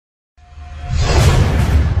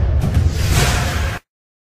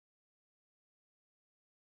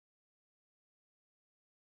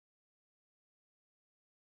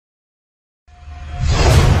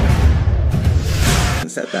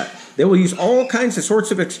They will use all kinds of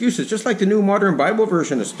sorts of excuses, just like the New Modern Bible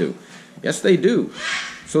Versionists do. Yes, they do.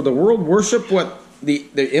 So the world worship what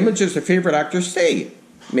the images of favorite actors say,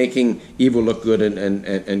 making evil look good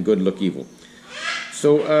and good look evil.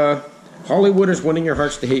 So Hollywood is winning your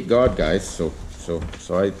hearts to hate God, guys. So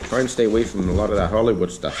I try and stay away from a lot of that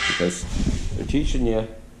Hollywood stuff, because they're teaching you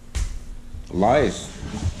lies.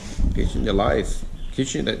 Teaching you lies.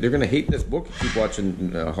 Teaching you that they're going to hate this book if you keep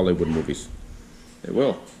watching Hollywood movies. They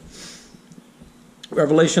will.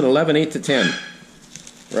 Revelation 11, 8 to 10.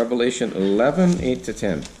 Revelation 11, 8 to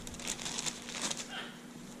 10.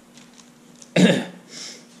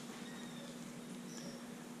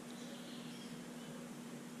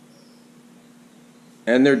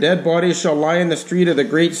 And their dead bodies shall lie in the street of the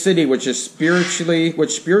great city, which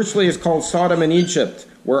spiritually is called Sodom and Egypt,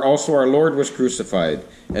 where also our Lord was crucified.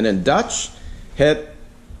 And in Dutch, het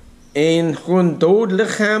een hun dood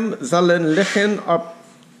lichaam zullen liggen op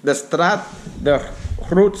de straat der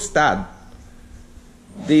grootstad,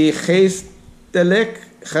 die geestelijk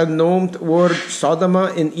genoemd wordt Sodoma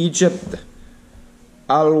in Egypte,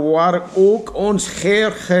 alwaar ook ons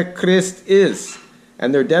Heer Christ is.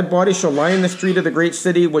 And their dead bodies shall lie in the street of the great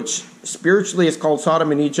city, which spiritually is called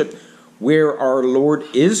Sodom in Egypt, where our Lord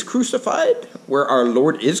is crucified. Where our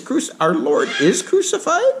Lord is our Lord is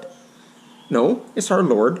crucified? No, it's our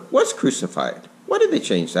Lord was crucified. Why did they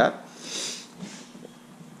change that?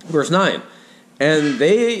 Verse 9. And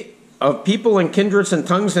they of people and kindreds and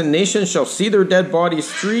tongues and nations shall see their dead bodies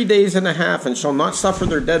 3 days and a half, and shall not suffer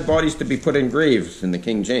their dead bodies to be put in graves, in the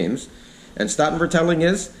King James. And Statenvertaling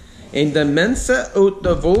is, en de mensen uit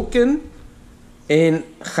de volken, en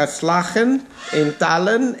geslachten, en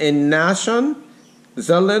talen, en nationen,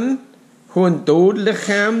 zullen hun dood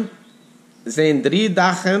lichaam zijn 3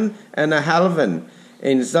 dagen en een halve,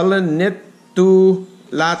 en zullen niet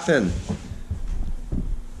toelaten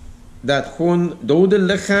dat hun dode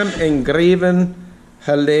lichaam in graven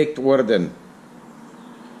gelegd worden.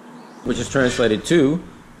 Which is translated to,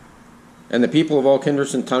 and the people of all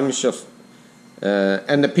kindreds and tongues shall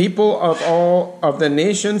and the people of all of the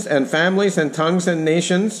nations and families and tongues and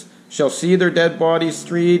nations shall see their dead bodies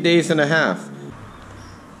 3 days and a half,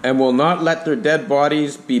 and will not let their dead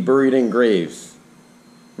bodies be buried in graves.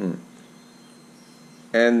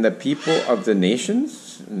 And the people of the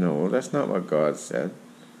nations? No, that's not what God said.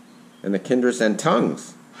 And the kindreds and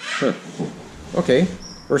tongues. Okay,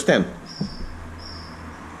 verse 10.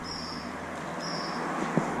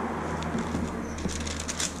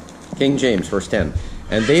 King James, verse 10.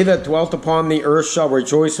 And they that dwelt upon the earth shall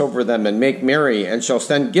rejoice over them, and make merry, and shall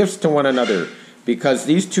send gifts to one another, because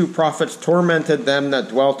these 2 prophets tormented them that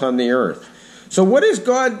dwelt on the earth. So what is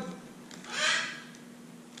God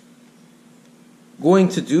going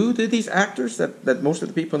to do to these actors that most of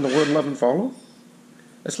the people in the world love and follow?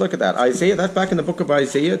 Let's look at that. Isaiah, that's back in the book of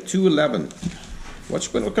Isaiah 2:11. What's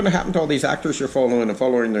going to happen to all these actors you're following and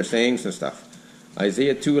following their sayings and stuff?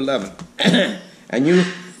 Isaiah 2:11. And you...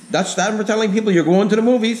 That's Statenvertaling people. You're going to the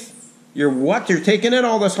movies. You're taking in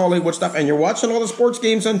all this Hollywood stuff, and you're watching all the sports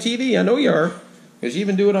games on TV. I know you are, because you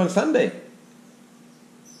even do it on Sunday.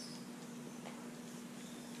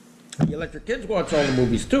 You let your kids watch all the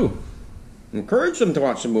movies too. Encourage them to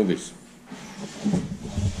watch the movies.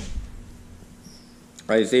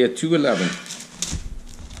 Isaiah 2:11.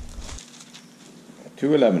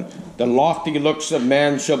 2:11. The lofty looks of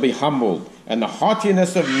man shall be humbled, and the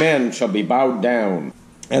haughtiness of men shall be bowed down.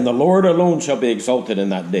 And the Lord alone shall be exalted in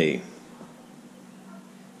that day.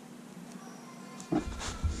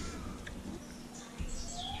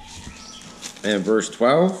 And verse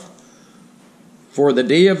 12. For the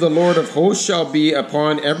day of the Lord of hosts shall be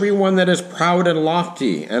upon everyone that is proud and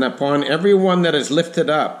lofty, and upon everyone that is lifted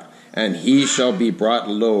up, and he shall be brought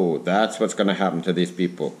low. That's what's going to happen to these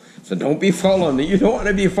people. So don't be following them. You don't want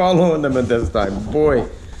to be following them at this time. Boy,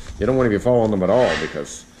 you don't want to be following them at all,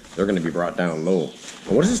 because they're going to be brought down low.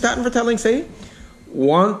 And what does the Statenvertaling say?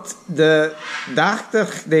 Want de dag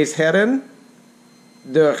des Herren,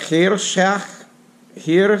 de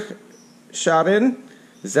Heerscharen,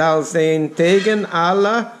 zal zijn tegen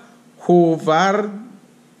alle hoogwaardig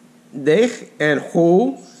en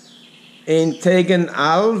hoog, en tegen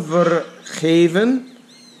al vergeven,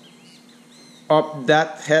 opdat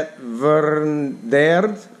het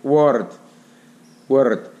veranderd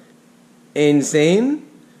wordt. En zijn.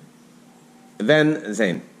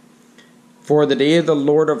 For the day of the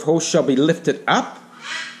Lord of hosts shall be lifted up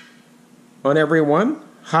on every one,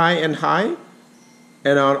 high, and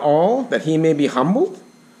on all, that he may be humbled.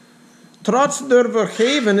 Trots der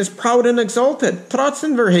verheven is proud and exalted. Trots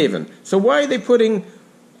and verheven. So why are they putting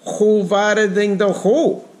hoogwaardig de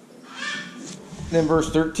ho? Then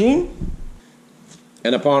verse 13.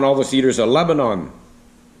 And upon all the cedars of Lebanon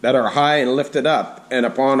that are high and lifted up, and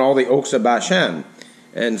upon all the oaks of Bashan.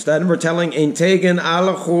 En Statenvertaling, en tegen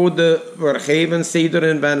alle goede vergeven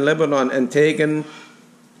cederen van Lebanon, en tegen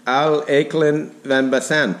al ekelen van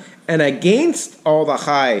Bashan. And against all the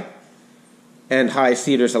high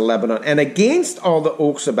cedars of Lebanon, and against all the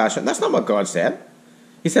oaks of Bashan. That's not what God said.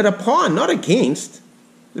 He said upon, not against.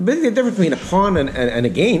 There's a big difference between upon and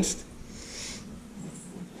against.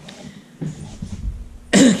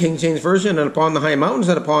 King James Version, and upon the high mountains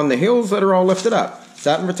and upon the hills that are all lifted up.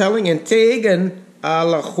 Statenvertaling, en tegen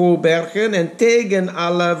alle bergen en tegen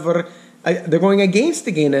alle they're going against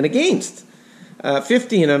again and against.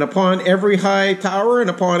 15, and upon every high tower and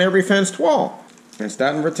upon every fenced wall. And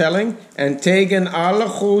Statenvertaling, en tegen alle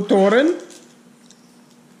toren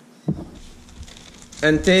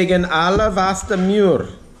en tegen alle vaste muur.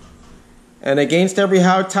 And against every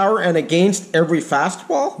high tower and against every fast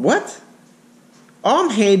wall. What?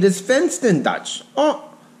 Omheen is fenced in Dutch.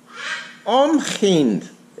 Omheen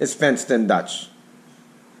is fenced in Dutch.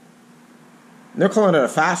 They're calling it a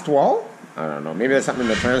fast wall? I don't know. Maybe that's something in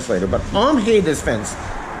the translator. But omheen is fenced.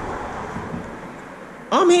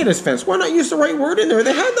 Omheen is fenced. Why not use the right word in there?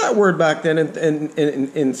 They had that word back then in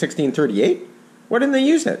 1638. Why didn't they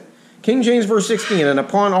use it? King James verse 16. And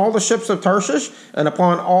upon all the ships of Tarshish and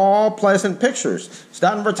upon all pleasant pictures.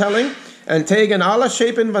 Statenvertaling. En tegen alle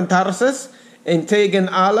schepen van Tarsus. En tegen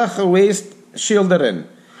alle geweest schilderen.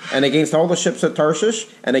 And against all the ships of Tarshish.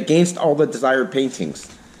 And against all the desired paintings.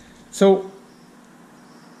 So,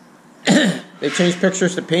 they changed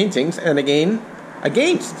pictures to paintings. And again,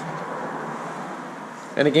 against.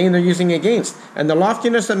 And again, they're using against. And the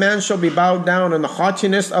loftiness of man shall be bowed down. And the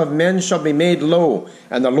haughtiness of men shall be made low.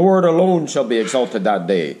 And the Lord alone shall be exalted that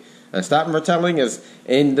day. And Statenvertaling is,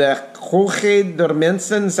 in de hoogheid der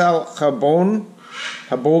mensen zal gebogen.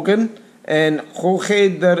 En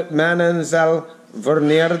hoogheid der mannen zal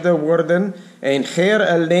verneerd worden. En Heer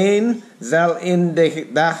alleen zal in de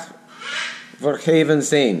dag vergeven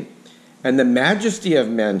zijn. And the majesty of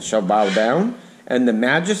men shall bow down. And the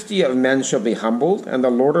majesty of men shall be humbled. And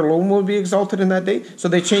the Lord alone will be exalted in that day. So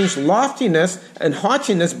they changed loftiness and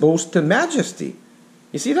haughtiness both to majesty.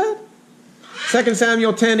 You see that? 2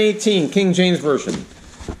 Samuel 10:18, King James Version.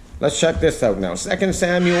 Let's check this out now. 2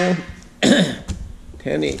 Samuel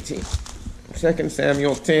 10:18. 2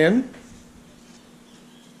 Samuel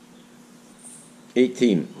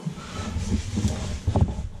 10:18.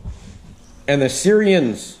 And the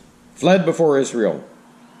Syrians fled before Israel.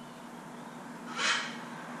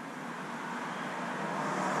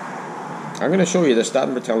 I'm going to show you the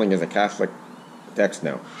Statenvertaling is a Catholic text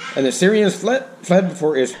now. And the Syrians fled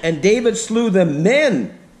before Israel. And David slew the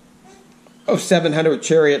men of 700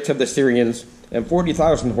 chariots of the Syrians and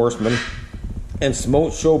 40,000 horsemen, and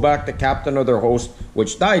smote Shobach, the captain of their host,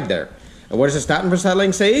 which died there. And what does the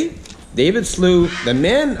Statenvertaling say? David slew the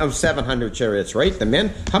men of 700 chariots, right? The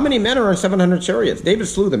men. How many men are on 700 chariots? David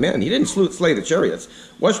slew the men. He didn't slay the chariots.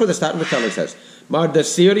 Watch what the Statenvertaling says. Maar de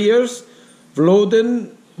Syriërs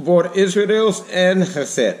vloden voor Israëls en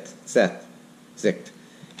gezet.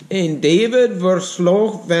 En David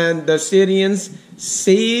versloeg van de Syrians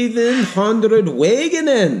 700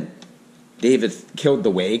 wagenen. David killed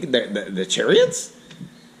the chariots.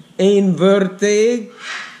 En verteeg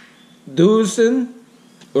 1000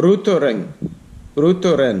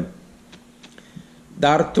 ruiteren.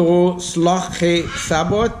 Daartoe slag hij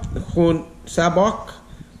Sabak,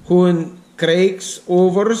 hun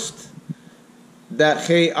krijgsoverst, dat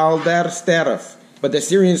hij al daar sterf. But the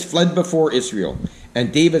Syrians fled before Israel.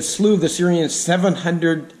 And David slew the Syrians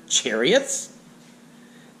 700 chariots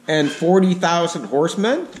and 40,000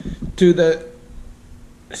 horsemen.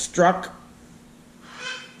 Struck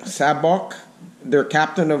Sabak, their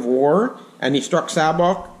captain of war, and he struck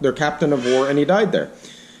Sabak, their captain of war, and he died there.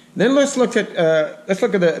 Then let's look at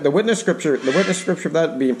the witness scripture. The witness scripture of that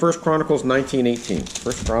would be in 1 Chronicles 19:18.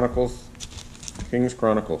 1 Chronicles, Kings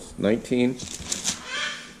Chronicles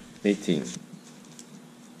 19:18.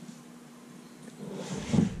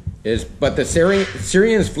 But the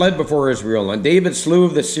Syrians fled before Israel, and David slew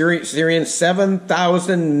of the Syrians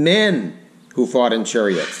 7,000 men who fought in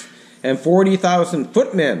chariots, and 40,000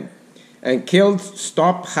 footmen, and killed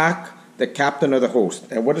Stophak, the captain of the host.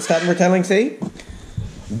 And what does Statenvertaling say?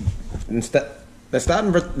 The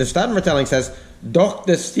Statenvertaling says, Doch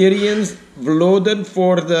de Syrians vloden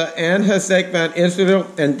voor de aangezicht van Israël,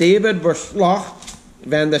 en David verslag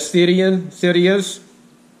van de Syriërs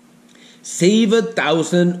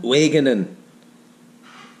 7,000 wagenen.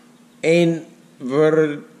 En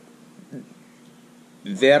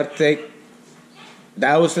vertig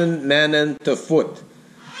 20,000 mannen te voet.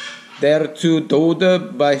 Daartoe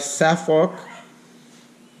doden bij Safok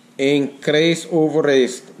een kruis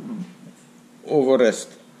overrest.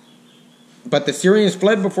 But the Syrians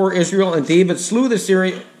fled before Israel, and David slew the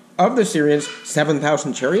Syrians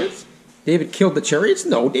 7,000 chariots. David killed the chariots?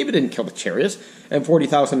 No, David didn't kill the chariots. And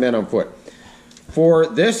 40,000 men on foot. For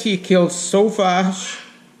this he killed Sophash,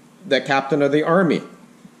 the captain of the army.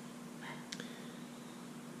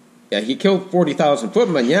 Yeah, he killed 40,000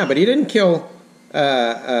 footmen, yeah, but he didn't kill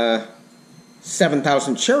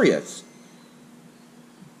 7,000 chariots.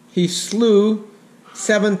 He slew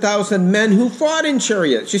 7,000 men who fought in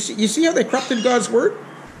chariots. You see how they corrupted God's word?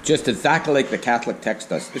 Just exactly like the Catholic text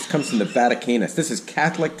does. This comes from the Vaticanus. This is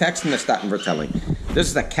Catholic text in the Statenvertaling. This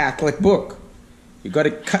is a Catholic book. You've got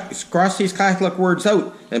to cross these Catholic words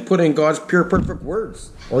out and put in God's pure, perfect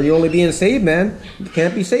words. Or you're only being saved, man. You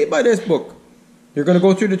can't be saved by this book. You're going to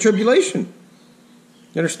go through the tribulation.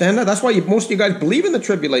 You understand that? That's why most of you guys believe in the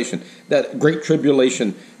tribulation. That great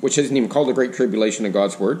tribulation, which isn't even called the great tribulation in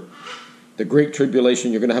God's word. The great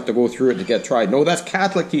tribulation, you're going to have to go through it to get tried. No, that's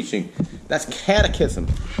Catholic teaching. That's catechism.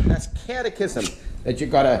 That's catechism that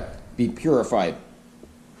you've got to be purified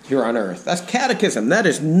here on earth. That's catechism. That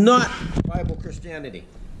is not Bible Christianity.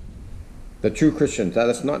 The true Christians.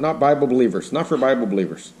 That's not Bible believers. Not for Bible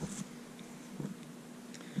believers.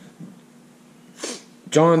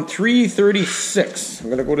 John 3:36. I'm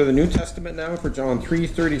going to go to the New Testament now for John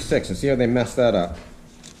 3:36 and see how they messed that up.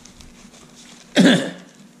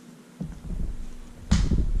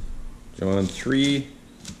 John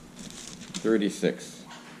 3:36.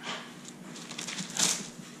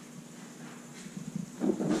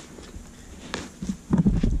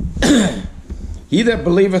 He that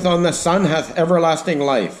believeth on the Son hath everlasting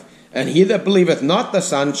life, and he that believeth not the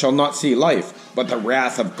Son shall not see life, but the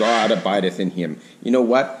wrath of God abideth in him. You know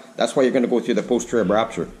what? That's why you're going to go through the post-trib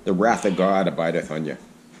rapture. The wrath of God abideth on you.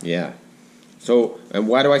 Yeah. So, and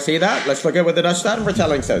why do I say that? Let's look at what the Dutch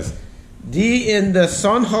Statenvertaling says. Die in de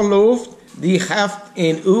Son gelooft, die heeft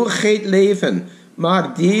een eeuwigheid leven.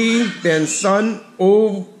 Maar die den Son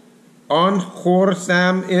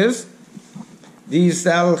ongehoorzaam is, die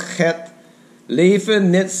zal het leven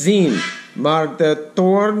niet zien. Maar de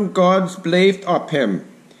toorn Gods blijft op hem.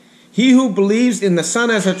 He who believes in the Son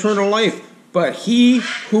has eternal life, but he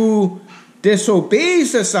who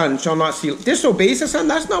disobeys the Son shall not see. Disobeys the Son?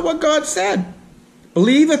 That's not what God said.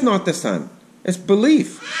 Believeth not the Son. It's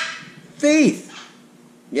belief. Faith.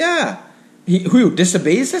 Yeah. He who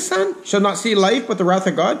disobeys the Son shall not see life, but the wrath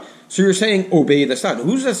of God. So you're saying obey the Son.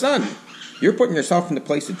 Who's the Son? You're putting yourself in the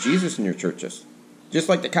place of Jesus in your churches. Just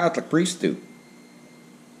like the Catholic priests do.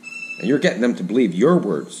 And you're getting them to believe your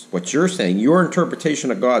words, what you're saying, your interpretation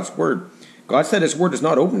of God's word. God said his word is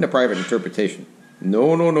not open to private interpretation.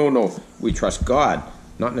 No, no, no, no. We trust God,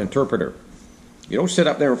 not an interpreter. You don't sit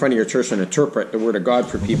up there in front of your church and interpret the word of God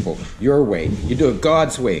for people your way. You do it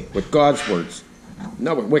God's way, with God's words,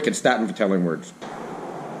 not with wicked Statenvertaling words.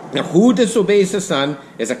 Now, who disobeys the Son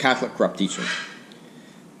is a Catholic corrupt teaching.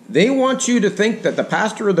 They want you to think that the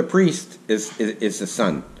pastor or the priest is the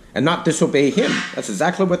Son, and not disobey him. That's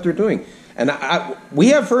exactly what they're doing. And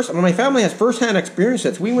my family has first-hand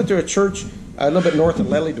experience. We went to a church a little bit north of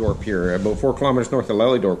Lelydorp here, about 4 kilometers north of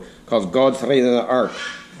Lelydorp, called God's Reign in the Ark.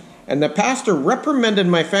 And the pastor reprimanded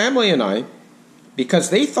my family and I because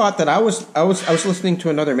they thought that I was listening to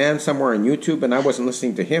another man somewhere on YouTube, and I wasn't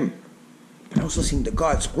listening to him. But I was listening to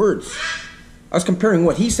God's words. I was comparing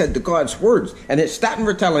what he said to God's words, and it's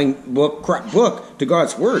Statenvertaling book to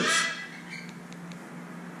God's words.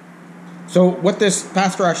 So what this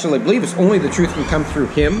pastor actually believed is only the truth can come through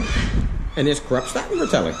him and his corrupt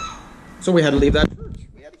Statenvertaling. So we had to leave that church.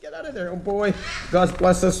 We had to get out of there. Oh boy, God's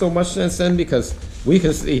blessed us so much since then because we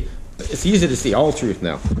can see, it's easy to see all truth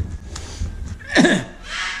now.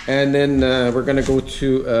 And then we're going to go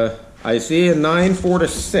to Isaiah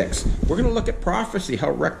 9:4-6. We're going to look at prophecy,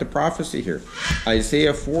 how wrecked the prophecy here.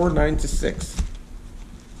 Isaiah 4:9-6.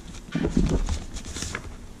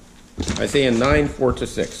 Isaiah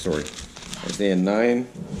 9:4-6, sorry. Isaiah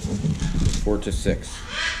 9:4-6.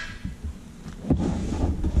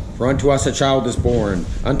 For unto us a child is born,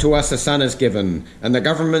 unto us a son is given, and the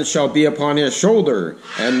government shall be upon his shoulder,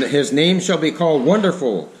 and his name shall be called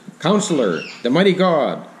Wonderful, Counselor, the Mighty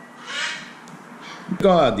God,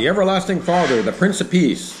 the Everlasting Father, the Prince of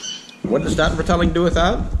Peace. What does Statenvertaling do with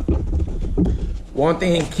that? Want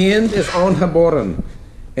een kind is aangeboren,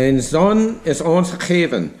 een zoon is ons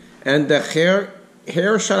gegeven, en de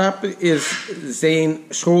heerschap is zijn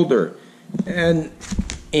schouder, en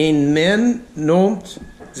een men noemt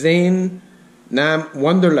zijn naam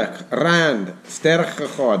wonderlijk, Rand, sterke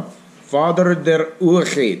God, Vader der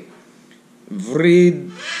Urheid,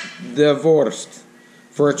 Vried de Vorst.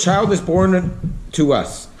 For a child is born to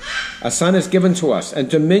us, a son is given to us, and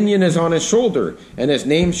dominion is on his shoulder, and his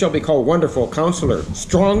name shall be called Wonderful Counselor,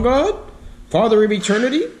 Strong God, Father of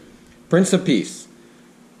Eternity, Prince of Peace.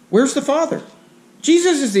 Where's the Father?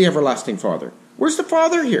 Jesus is the everlasting Father. Where's the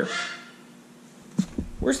Father here?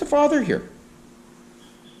 Where's the Father here?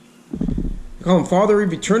 You call him Father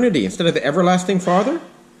of Eternity instead of the everlasting Father?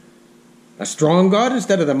 A strong God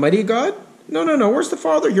instead of the mighty God? No. Where's the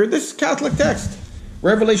Father here? This is Catholic text.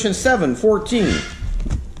 Revelation 7:14.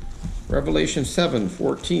 Revelation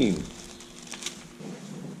 7:14.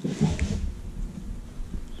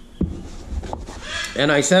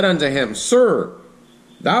 And I said unto him, Sir,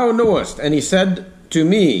 thou knowest. And he said to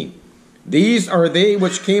me, These are they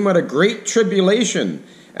which came out of great tribulation,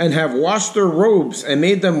 and have washed their robes, and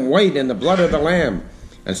made them white in the blood of the Lamb.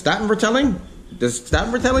 And Statenvertaling? Does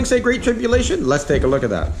Statenvertaling say great tribulation? Let's take a look at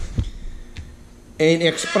that. En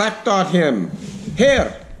ik sprak tot hem,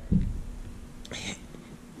 Heer,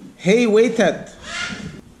 hij weet het.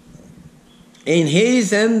 En hij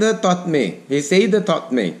zende tot mij. Hij zeide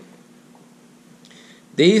tot mij,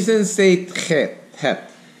 Deze zijt het,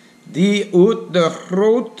 die uit de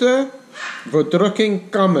grote verdrukking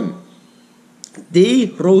komen.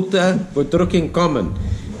 Die grote verdrukking komen.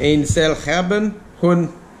 En zal hebben hun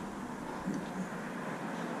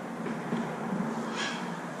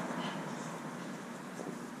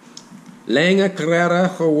lange kleren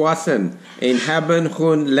gewassen. En hebben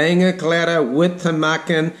hun lange kleren wit gemaakt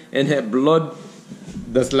in het bloed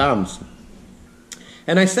des lambs.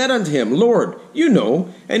 And I said unto him, Lord, you know.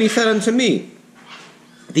 And he said unto me,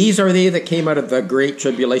 These are they that came out of the great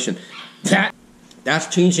tribulation. That's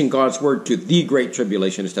changing God's word to the great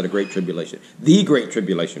tribulation instead of great tribulation. The great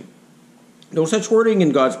tribulation. No such wording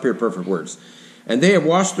in God's pure perfect words. And they have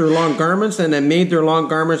washed their long garments, and have made their long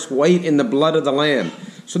garments white in the blood of the Lamb.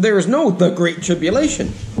 So there is no the great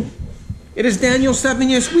tribulation. It is Daniel's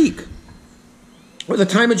 70th week, or the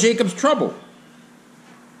time of Jacob's trouble.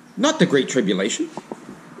 Not the great tribulation.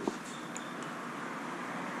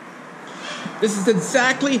 This is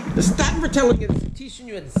exactly, the Statenvertaling is teaching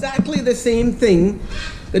you exactly the same thing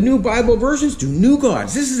the new Bible versions do. New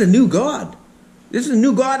gods. This is a new God. This is a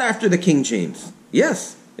new God after the King James.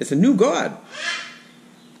 Yes, it's a new God.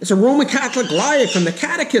 It's a Roman Catholic lie from the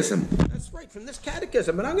Catechism. That's right, from this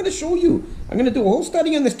Catechism. And I'm going to show you. I'm going to do a whole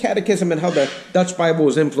study on this Catechism and how the Dutch Bible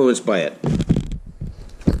was influenced by it.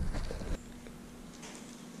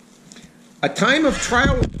 A time of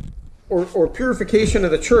trial or purification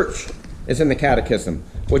of the church is in the Catechism,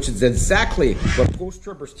 which is exactly what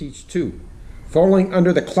post-tribbers teach too. Falling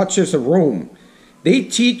under the clutches of Rome. They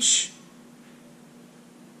teach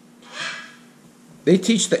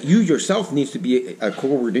that you yourself needs to be a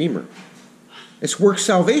co-redeemer. It's work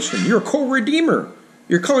salvation. You're a co-redeemer.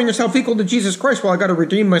 You're calling yourself equal to Jesus Christ. Well, I got to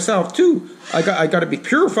redeem myself too. I got to be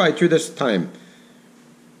purified through this time.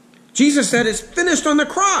 Jesus said it's finished on the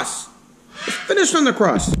cross. It's finished on the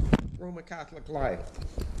cross. Roman Catholic lie.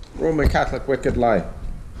 Roman Catholic wicked lie.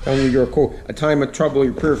 Telling you you're a time of trouble,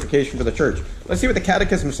 your purification for the church. Let's see what the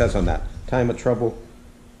Catechism says on that. Time of trouble,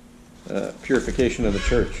 purification of the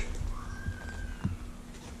church.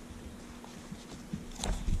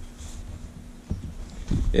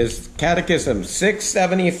 Is Catechism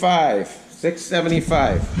 675.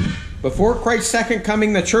 675. Before Christ's second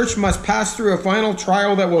coming, the church must pass through a final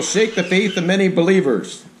trial that will shake the faith of many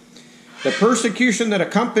believers. The persecution that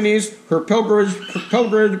accompanies her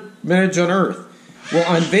pilgrimage on earth will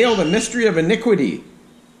unveil the mystery of iniquity.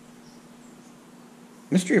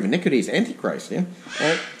 Mystery of iniquity is Antichrist, yeah?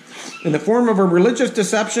 In the form of a religious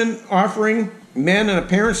deception, offering men an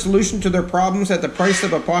apparent solution to their problems at the price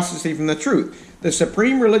of apostasy from the truth. The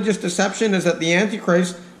supreme religious deception is that the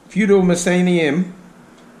Antichrist,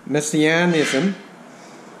 pseudo-messianism,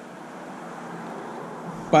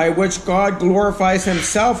 by which God glorifies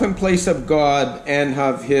himself in place of God and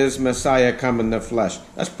have his Messiah come in the flesh.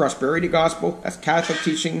 That's prosperity gospel. That's Catholic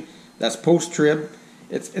teaching. That's post-trib.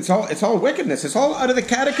 It's all wickedness. It's all out of the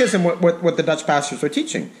Catechism what the Dutch pastors are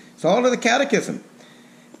teaching. It's all out of the Catechism.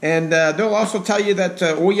 And they'll also tell you that,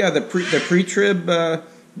 the pre-trib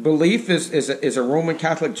belief is a Roman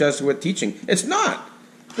Catholic Jesuit teaching. It's not.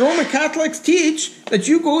 The Roman Catholics teach that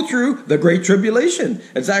you go through the Great Tribulation.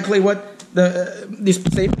 Exactly what these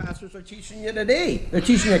same pastors are teaching you today. They're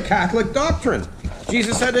teaching a Catholic doctrine.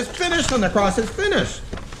 Jesus said it's finished on the cross. It's finished.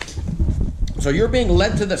 So you're being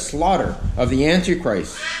led to the slaughter of the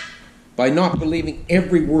Antichrist by not believing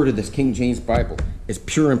every word of this King James Bible is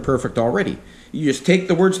pure and perfect already. You just take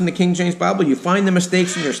the words from the King James Bible, you find the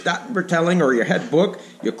mistakes in your Statenvertaling or your head book,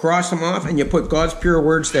 you cross them off, and you put God's pure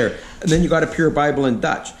words there. And then you got a pure Bible in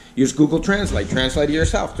Dutch. Use Google Translate. Translate it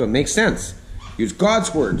yourself so it makes sense. Use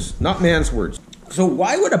God's words, not man's words. So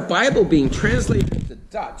why would a Bible being translated into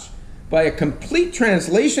Dutch by a complete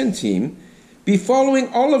translation team be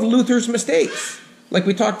following all of Luther's mistakes? Like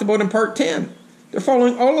we talked about in part 10. They're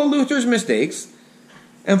following all of Luther's mistakes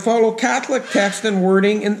and follow Catholic text and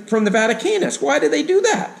wording from the Vaticanus. Why did they do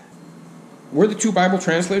that? Were the two Bible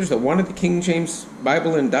translators that wanted the King James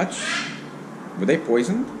Bible in Dutch, were they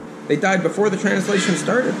poisoned? They died before the translation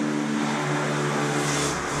started.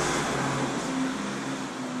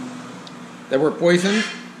 They were poisoned.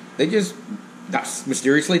 They just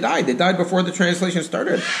mysteriously died. They died before the translation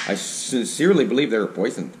started. I sincerely believe they were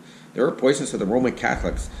poisoned. They were poisoned so the Roman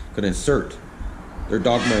Catholics could insert their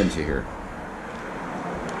dogma into here.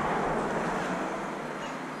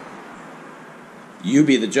 You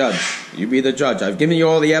be the judge. You be the judge. I've given you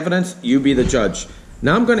all the evidence. You be the judge.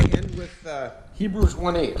 Now I'm going to end with Hebrews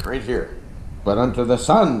 1:8 right here. But unto the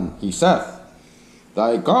Son he saith,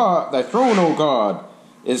 Thy throne, O God,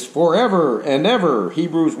 is forever and ever.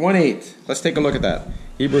 Hebrews 1:8. Let's take a look at that.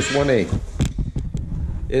 Hebrews 1:8.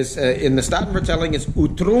 Is in the Statenvertaling is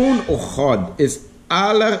Utroon, O God, is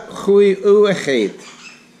alle goeie eeuwigheid.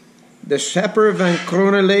 De schepper van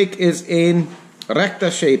Kronenleek is een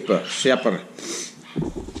rechte schepper.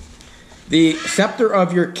 The scepter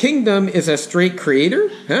of your kingdom is a straight creator?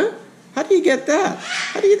 Huh? How do you get that?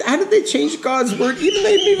 How did they change God's word?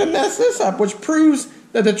 They even mess this up, which proves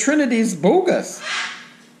that the Trinity is bogus.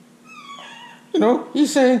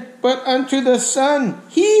 He's saying, but unto the Son,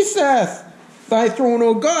 he saith, Thy throne,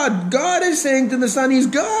 O God. God is saying to the Son, he's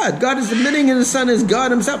God. God is admitting the Son is God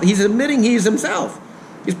himself. He's admitting he's himself.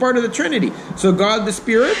 He's part of the Trinity. So God the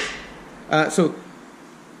Spirit, so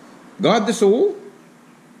God the soul,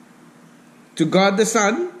 to God the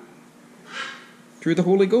Son, through the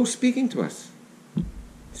Holy Ghost speaking to us.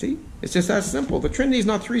 See? It's just that simple. The Trinity is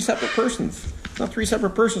not three separate persons. It's not three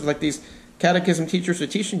separate persons like these catechism teachers are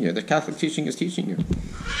teaching you. The Catholic teaching is teaching you.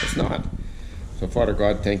 It's not. So, Father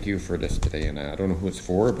God, thank you for this today. And I don't know who it's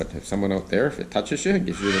for, but if someone out there, if it touches you and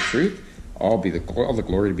gives you the truth, all the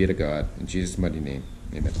glory be to God. In Jesus' mighty name,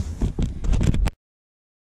 amen.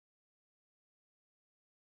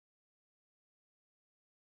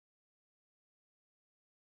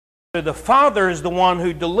 The Father is the one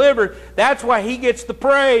who delivered. That's why He gets the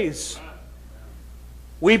praise.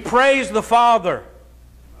 We praise the Father.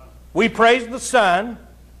 We praise the Son.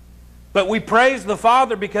 But we praise the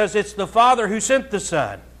Father because it's the Father who sent the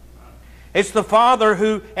Son. It's the Father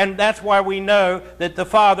who, and that's why we know that the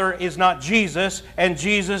Father is not Jesus and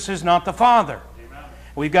Jesus is not the Father.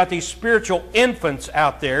 We've got these spiritual infants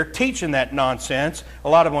out there teaching that nonsense. A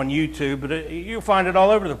lot of them on YouTube, but you'll find it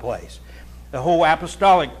all over the place. The whole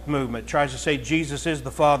apostolic movement tries to say Jesus is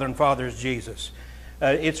the Father and Father is Jesus.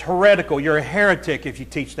 It's heretical. You're a heretic if you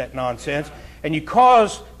teach that nonsense. And you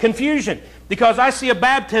cause confusion. Because I see a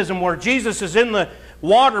baptism where Jesus is in the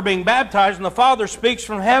water being baptized and the Father speaks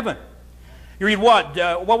from heaven. You read what?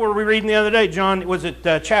 What were we reading the other day, John? Was it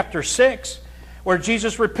chapter 6? Where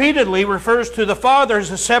Jesus repeatedly refers to the Father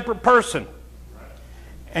as a separate person.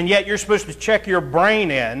 And yet you're supposed to check your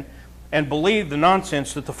brain in and believe the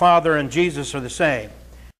nonsense that the Father and Jesus are the same.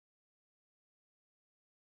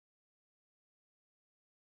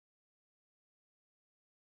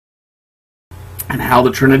 And how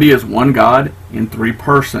the Trinity is one God in three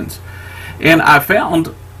persons. And I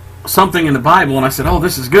found something in the Bible and I said, oh,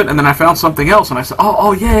 this is good. And then I found something else and I said,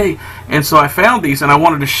 oh, yay. And so I found these and I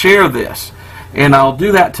wanted to share this. And I'll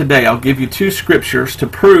do that today. I'll give you two scriptures to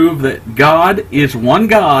prove that God is one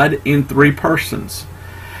God in three persons.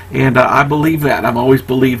 And I believe that. I've always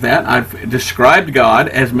believed that. I've described God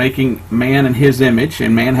as making man in His image,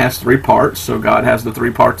 and man has three parts, so God has the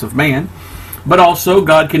three parts of man. But also,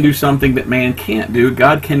 God can do something that man can't do.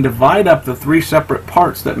 God can divide up the three separate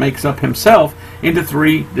parts that makes up Himself into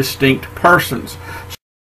three distinct persons.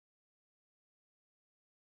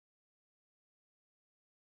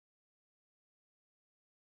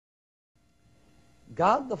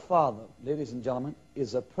 God the Father, ladies and gentlemen,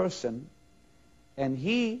 is a person, and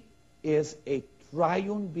He is a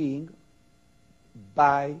triune being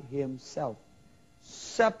by Himself,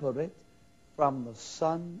 separate from the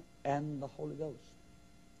Son and the Holy Ghost.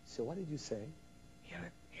 So what did you say? Hear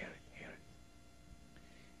it, hear it, hear it.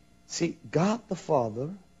 See, God the Father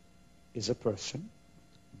is a person.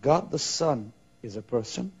 God the Son is a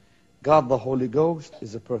person. God the Holy Ghost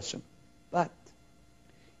is a person. But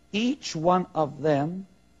each one of them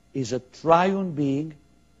is a triune being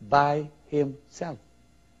by himself.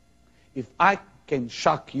 If I can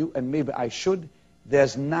shock you, and maybe I should,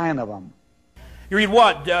 there's 9 of them. You read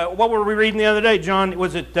what? What were we reading the other day, John?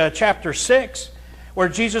 Was it chapter 6? Where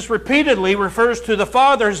Jesus repeatedly refers to the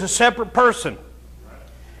Father as a separate person.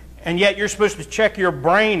 And yet you're supposed to check your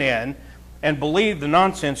brain in and believe the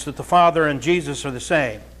nonsense that the Father and Jesus are the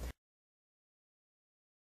same.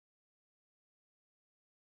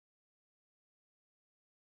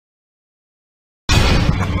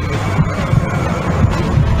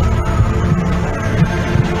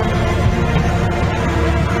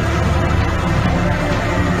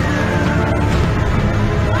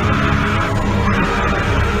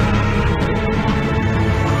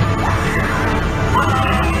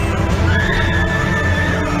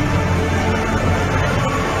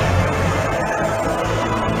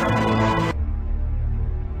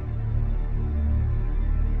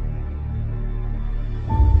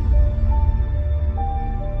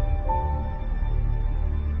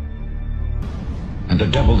 And the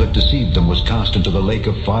devil that deceived them was cast into the lake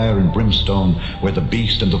of fire and brimstone, where the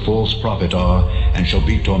beast and the false prophet are, and shall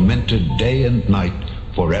be tormented day and night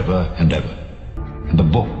forever and ever. And the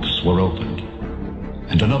books were opened.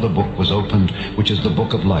 And another book was opened, which is the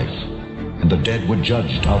book of life. And the dead were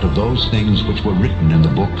judged out of those things which were written in the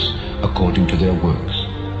books, according to their works.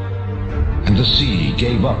 And the sea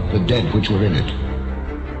gave up the dead which were in it.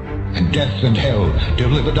 And death and hell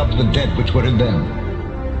delivered up the dead which were in them.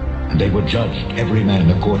 And they were judged, every man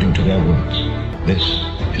according to their works. This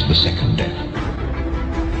is the second death.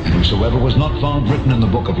 And whosoever was not found written in the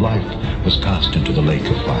book of life was cast into the lake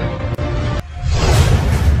of fire.